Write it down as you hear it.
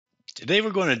Today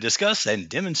we're going to discuss and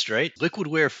demonstrate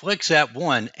Liquidware FlexApp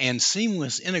One and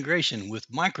seamless integration with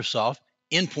Microsoft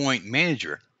Endpoint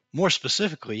Manager, more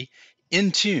specifically,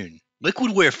 Intune.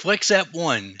 Liquidware FlexApp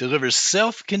One delivers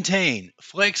self-contained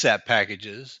FlexApp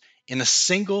packages in a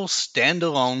single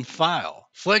standalone file.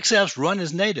 FlexApps run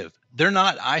as native. They're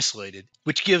not isolated,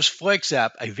 which gives FlexApp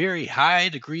a very high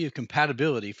degree of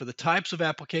compatibility for the types of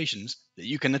applications that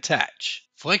you can attach.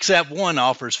 FlexApp One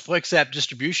offers FlexApp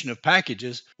distribution of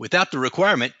packages without the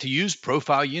requirement to use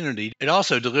Profile Unity. It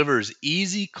also delivers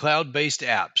easy cloud-based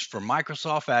apps for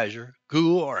Microsoft Azure,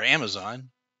 Google, or Amazon,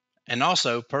 and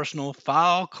also personal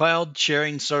file cloud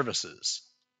sharing services.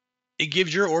 It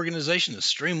gives your organization a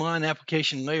streamlined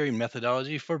application layering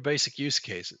methodology for basic use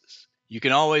cases. You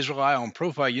can always rely on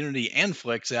Profile Unity and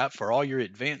FlexApp for all your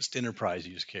advanced enterprise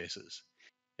use cases.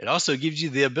 It also gives you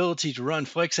the ability to run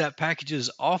FlexApp packages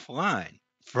offline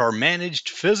for managed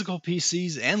physical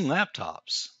PCs and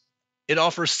laptops. It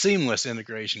offers seamless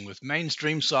integration with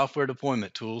mainstream software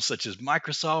deployment tools such as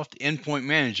Microsoft Endpoint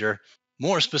Manager,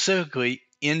 more specifically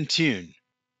Intune.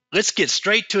 Let's get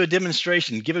straight to a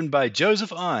demonstration given by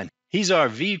Joseph Ahn. He's our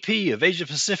VP of Asia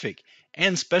Pacific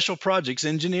and Special Projects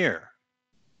Engineer.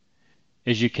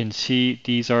 As you can see,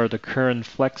 these are the current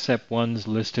FlexApp ones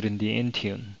listed in the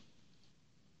Intune.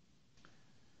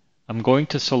 I'm going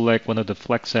to select one of the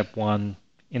FlexApp One,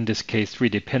 in this case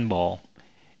 3D Pinball,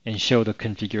 and show the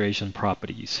configuration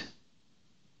properties.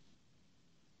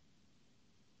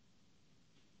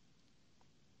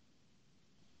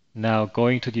 Now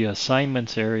going to the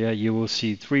assignments area, you will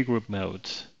see 3 group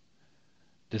modes.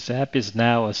 This app is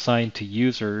now assigned to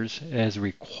users as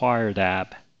required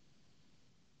app.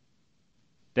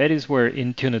 That is where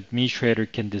Intune administrator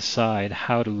can decide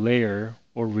how to layer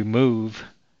or remove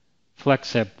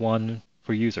FlexApp One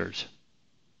for users.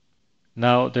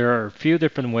 Now there are a few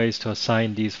different ways to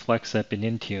assign these FlexApp in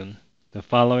Intune. The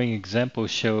following example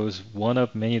shows one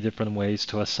of many different ways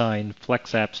to assign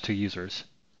FlexApps to users.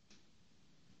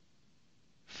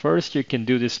 First, you can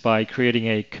do this by creating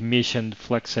a commissioned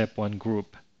FlexApp One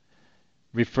group,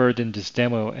 referred in this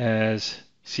demo as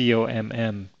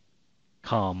COMM.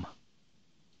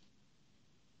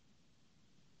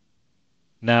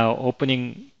 Now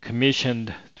opening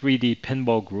commissioned 3D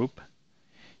Pinball group,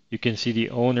 you can see the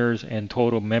owners and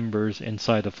total members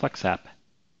inside the FlexApp.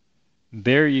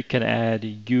 There you can add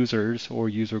users or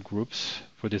user groups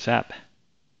for this app.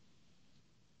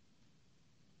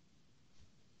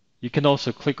 You can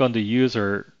also click on the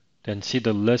user, then see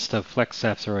the list of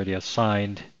FlexApps already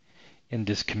assigned in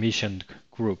this commissioned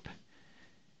group.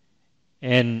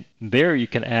 And there you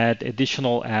can add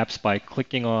additional apps by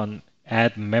clicking on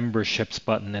Add Memberships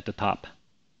button at the top.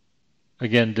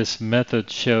 Again, this method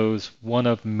shows one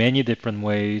of many different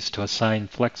ways to assign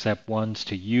FlexApp Ones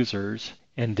to users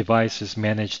and devices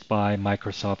managed by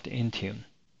Microsoft Intune.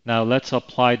 Now let's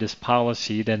apply this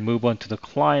policy, then move on to the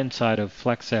client side of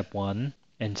FlexApp One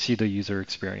and see the user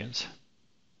experience.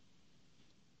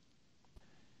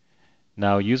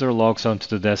 Now user logs onto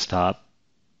the desktop.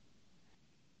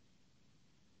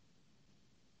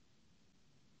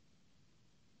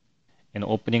 And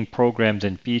opening Programs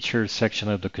and Features section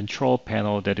of the control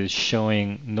panel that is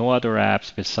showing no other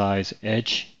apps besides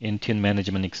Edge, Intune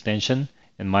Management Extension,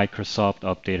 and Microsoft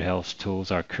Update Health tools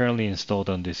are currently installed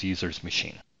on this user's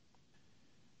machine.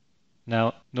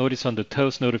 Now notice on the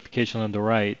toast notification on the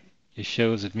right, it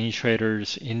shows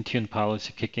administrator's Intune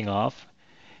policy kicking off,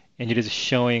 and it is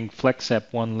showing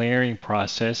FlexApp One layering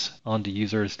process on the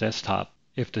user's desktop.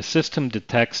 If the system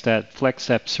detects that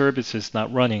FlexApp service is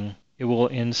not running, it will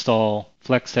install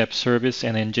FlexApp service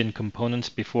and engine components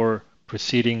before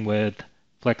proceeding with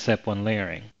FlexApp One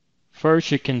layering.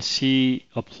 First, you can see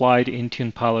applied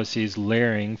Intune policies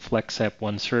layering FlexApp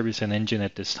One service and engine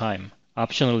at this time.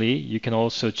 Optionally, you can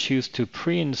also choose to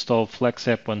pre-install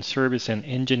FlexApp One service and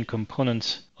engine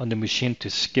components on the machine to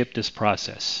skip this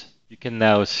process. You can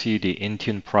now see the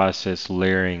Intune process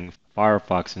layering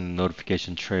Firefox in the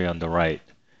notification tray on the right.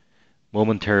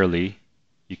 Momentarily,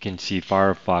 you can see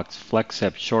Firefox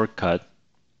FlexApp shortcut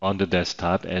on the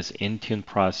desktop as Intune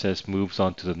process moves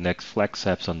on to the next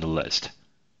FlexApps on the list.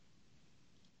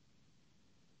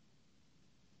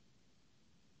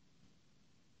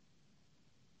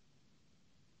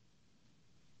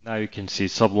 Now you can see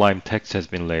Sublime text has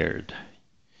been layered.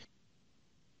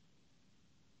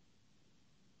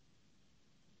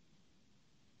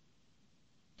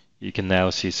 You can now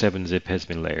see 7-zip has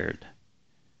been layered.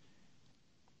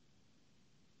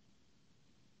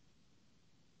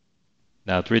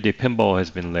 Now 3D Pinball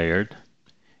has been layered,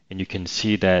 and you can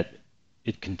see that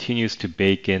it continues to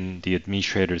bake in the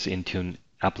administrator's Intune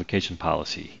application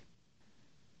policy.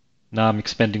 Now I'm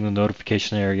expanding the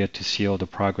notification area to see all the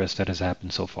progress that has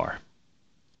happened so far.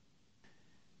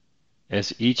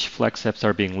 As each Flex apps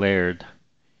are being layered,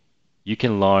 you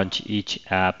can launch each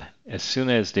app as soon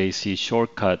as they see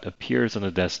shortcut appears on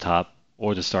the desktop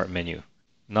or the start menu.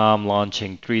 Now I'm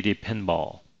launching 3D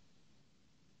Pinball.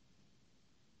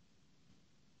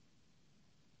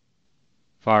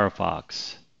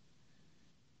 Firefox.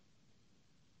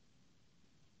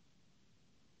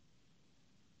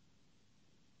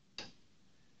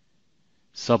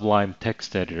 Sublime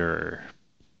Text Editor.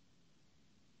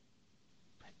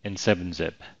 And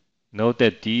 7-Zip. Note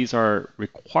that these are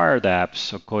required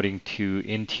apps according to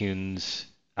Intune's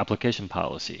application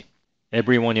policy.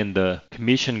 Everyone in the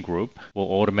commission group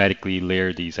will automatically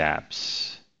layer these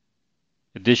apps.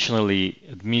 Additionally,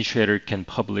 administrator can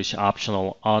publish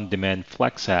optional on-demand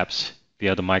Flex apps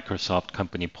via the Microsoft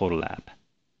Company Portal app.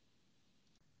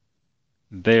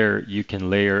 There, you can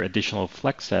layer additional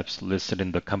Flex apps listed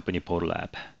in the Company Portal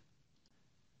app.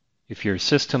 If your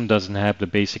system doesn't have the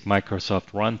basic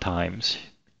Microsoft runtimes,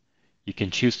 you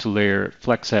can choose to layer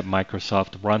FlexApp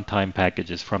Microsoft runtime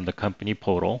packages from the company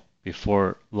portal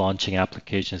before launching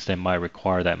applications that might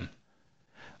require them.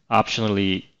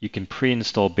 Optionally, you can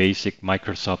pre-install basic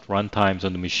Microsoft runtimes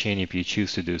on the machine if you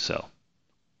choose to do so.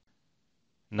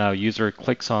 Now, user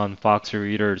clicks on Foxy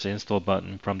Reader's install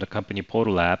button from the company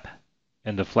portal app,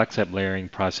 and the FlexApp layering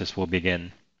process will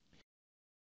begin.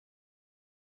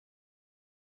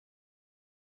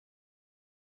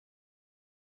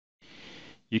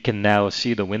 You can now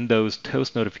see the Windows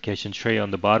Toast notification tray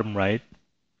on the bottom right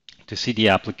to see the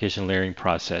application layering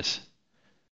process.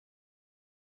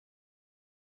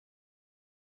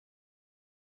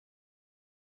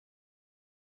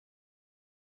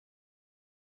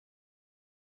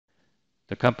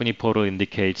 The company portal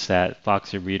indicates that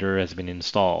Foxy Reader has been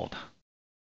installed.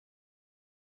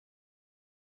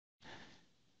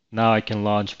 Now I can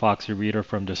launch Foxy Reader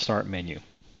from the Start menu.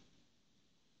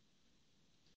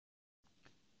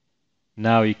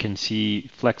 Now you can see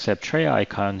FlexApp tray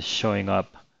icons showing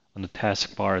up on the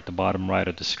taskbar at the bottom right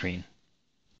of the screen.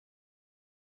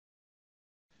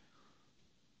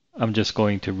 I'm just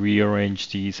going to rearrange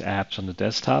these apps on the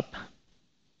desktop.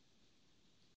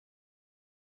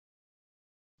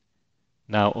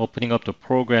 Now opening up the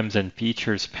Programs and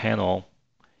Features panel,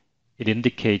 it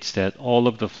indicates that all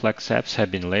of the Flex apps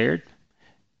have been layered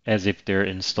as if they're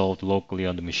installed locally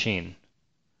on the machine.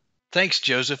 Thanks,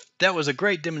 Joseph. That was a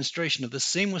great demonstration of the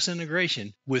seamless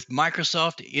integration with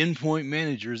Microsoft Endpoint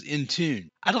Manager's Intune.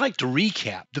 I'd like to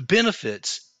recap the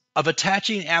benefits of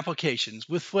attaching applications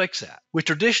with FlexApp. With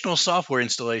traditional software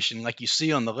installation like you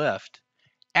see on the left,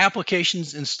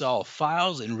 applications install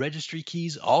files and registry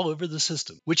keys all over the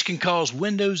system, which can cause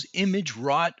Windows image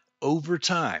rot over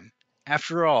time.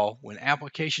 After all, when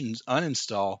applications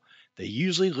uninstall, they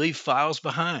usually leave files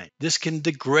behind. This can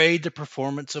degrade the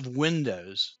performance of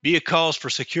Windows, be a cause for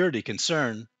security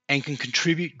concern, and can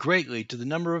contribute greatly to the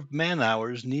number of man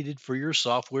hours needed for your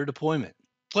software deployment.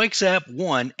 FlexApp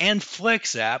One and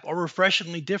FlexApp are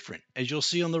refreshingly different, as you'll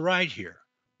see on the right here.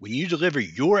 When you deliver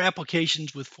your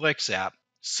applications with FlexApp,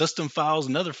 system files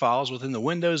and other files within the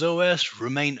Windows OS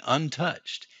remain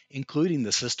untouched, including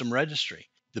the system registry.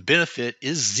 The benefit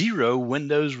is zero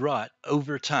Windows rot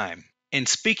over time. And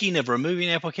speaking of removing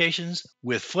applications,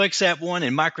 with FlexApp One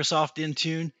and Microsoft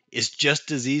Intune, it's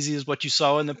just as easy as what you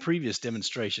saw in the previous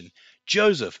demonstration.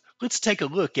 Joseph, let's take a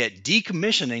look at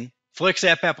decommissioning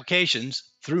FlexApp applications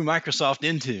through Microsoft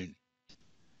Intune.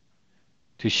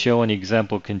 To show an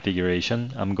example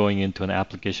configuration, I'm going into an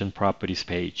Application Properties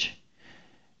page.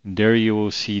 There you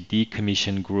will see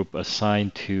decommission group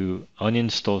assigned to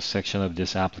uninstall section of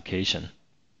this application.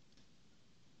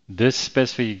 This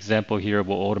specific example here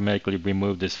will automatically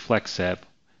remove this Flex app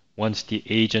once the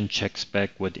agent checks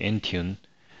back with Intune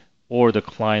or the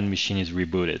client machine is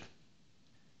rebooted.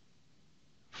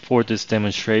 For this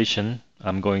demonstration,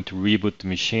 I'm going to reboot the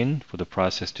machine for the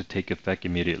process to take effect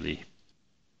immediately.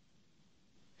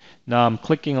 Now I'm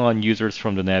clicking on users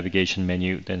from the navigation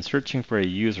menu, then searching for a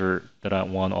user that I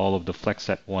want all of the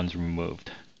FlexApp ones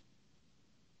removed.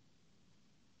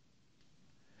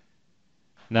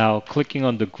 Now clicking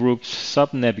on the group's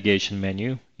sub-navigation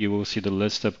menu, you will see the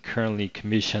list of currently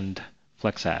commissioned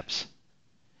Flex apps.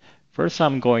 First,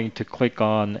 I'm going to click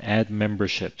on Add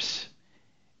Memberships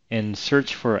and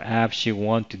search for apps you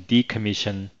want to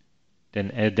decommission,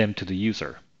 then add them to the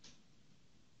user.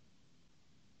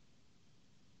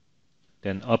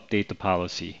 Then update the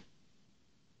policy.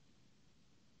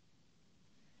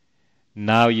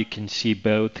 Now you can see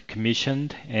both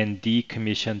commissioned and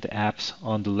decommissioned apps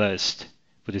on the list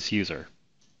for this user.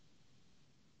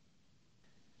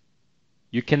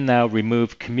 You can now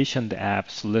remove commissioned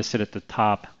apps listed at the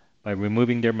top by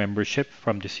removing their membership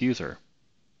from this user.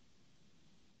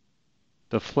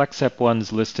 The FlexApp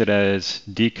ones listed as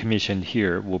decommissioned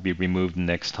here will be removed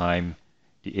next time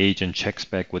the agent checks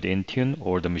back with Intune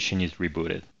or the machine is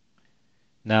rebooted.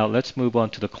 Now let's move on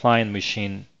to the client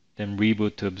machine, then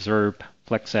reboot to observe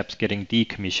FlexApps getting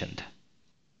decommissioned.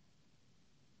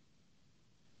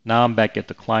 Now I'm back at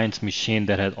the client's machine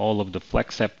that had all of the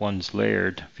FlexApp ones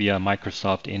layered via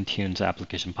Microsoft Intune's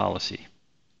application policy.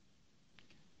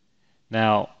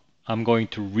 Now I'm going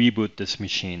to reboot this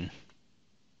machine.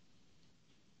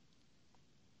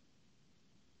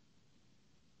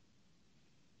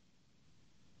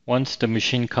 Once the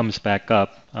machine comes back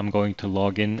up, I'm going to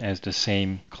log in as the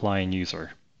same client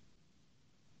user.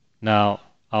 Now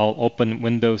I'll open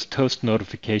Windows Toast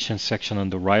Notifications section on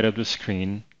the right of the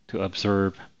screen to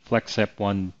observe FlexApp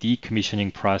One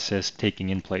decommissioning process taking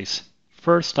in place.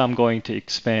 First, I'm going to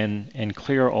expand and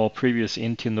clear all previous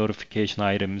Intune notification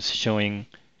items showing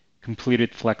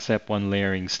completed FlexApp One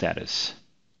layering status.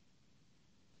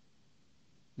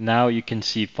 Now you can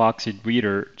see Foxit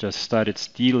Reader just started its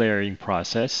delayering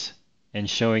process and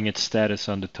showing its status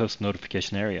on the Toast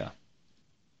notification area.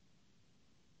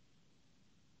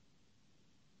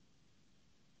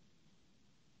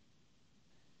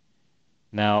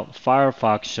 Now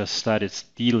Firefox just started its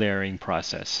delayering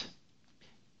process.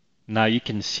 Now you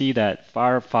can see that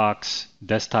Firefox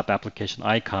desktop application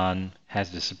icon has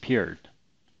disappeared.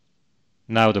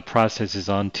 Now the process is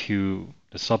on to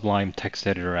the Sublime text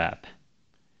editor app.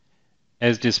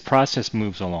 As this process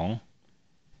moves along,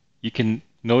 you can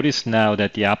notice now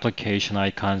that the application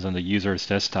icons on the user's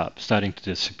desktop starting to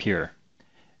disappear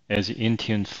as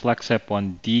Intune's FlexApp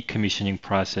One decommissioning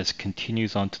process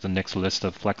continues on to the next list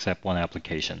of FlexApp One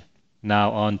application.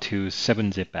 Now on to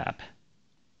 7-Zip app.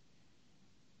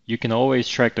 You can always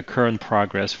track the current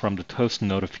progress from the Toast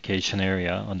notification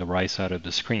area on the right side of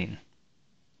the screen.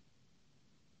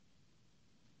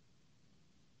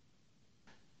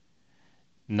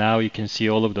 Now you can see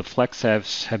all of the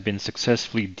FlexApps have been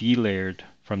successfully delayered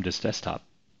from this desktop.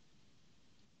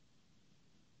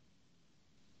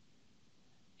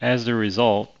 As a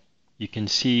result, you can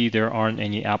see there aren't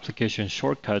any application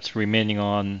shortcuts remaining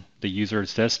on the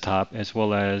user's desktop as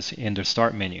well as in the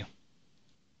Start menu.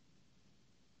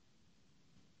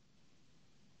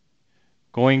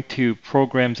 Going to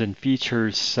Programs and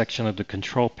Features section of the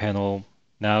control panel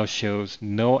now shows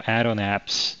no add-on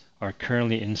apps are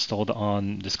currently installed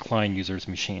on this client user's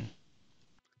machine.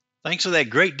 Thanks for that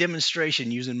great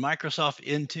demonstration using Microsoft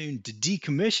Intune to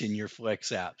decommission your Flex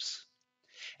apps.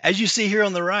 As you see here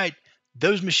on the right,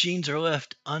 those machines are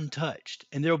left untouched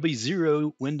and there will be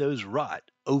zero Windows rot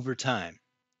over time.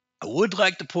 I would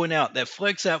like to point out that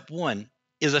FlexApp One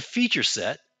is a feature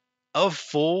set of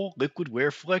full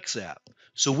Liquidware FlexApp.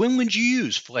 So when would you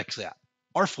use FlexApp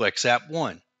or FlexApp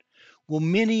One? Well,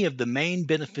 many of the main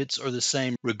benefits are the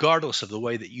same regardless of the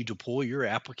way that you deploy your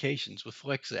applications with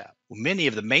FlexApp. Well, many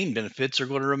of the main benefits are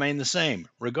going to remain the same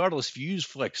regardless if you use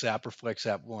FlexApp or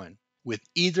FlexApp One. With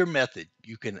either method,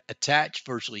 you can attach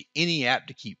virtually any app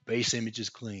to keep base images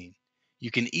clean. You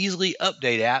can easily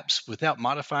update apps without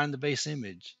modifying the base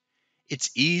image. It's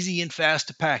easy and fast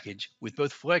to package with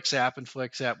both FlexApp and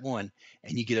FlexApp One,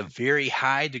 and you get a very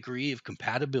high degree of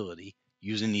compatibility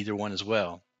using either one as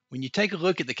well. When you take a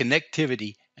look at the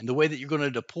connectivity and the way that you're going to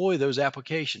deploy those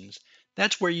applications,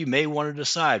 that's where you may want to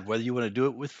decide whether you want to do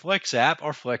it with FlexApp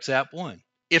or FlexApp One.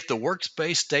 If the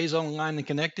workspace stays online and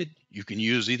connected, you can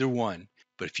use either one.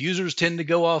 But if users tend to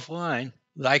go offline,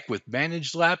 like with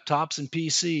managed laptops and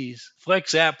PCs,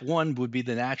 FlexApp One would be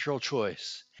the natural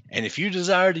choice. And if you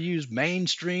desire to use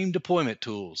mainstream deployment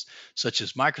tools, such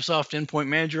as Microsoft Endpoint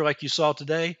Manager like you saw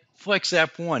today,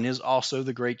 FlexApp One is also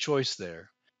the great choice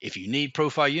there. If you need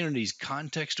Profile Unity's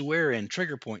context-aware and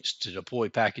trigger points to deploy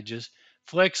packages,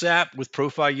 FlexApp with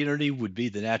Profile Unity would be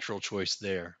the natural choice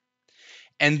there.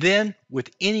 And then, with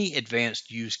any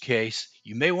advanced use case,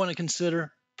 you may want to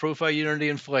consider Profile Unity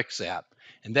and FlexApp.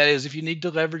 And that is if you need to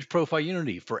leverage Profile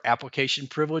Unity for application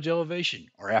privilege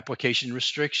elevation or application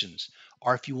restrictions,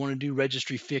 or if you want to do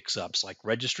registry fix-ups like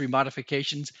registry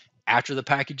modifications after the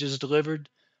package is delivered,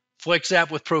 FlexApp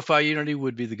with Profile Unity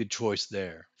would be the good choice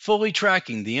there. Fully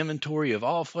tracking the inventory of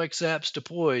all FlexApps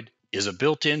deployed is a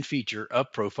built-in feature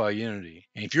of Profile Unity.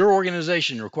 And if your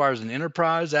organization requires an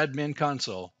enterprise admin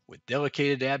console with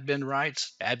dedicated admin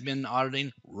rights, admin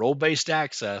auditing, role-based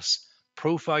access,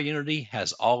 Profile Unity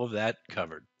has all of that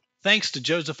covered. Thanks to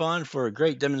Josephine for a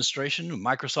great demonstration of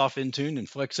Microsoft Intune and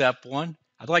FlexApp One.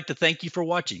 I'd like to thank you for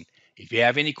watching. If you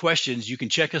have any questions, you can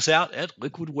check us out at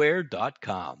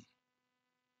liquidware.com.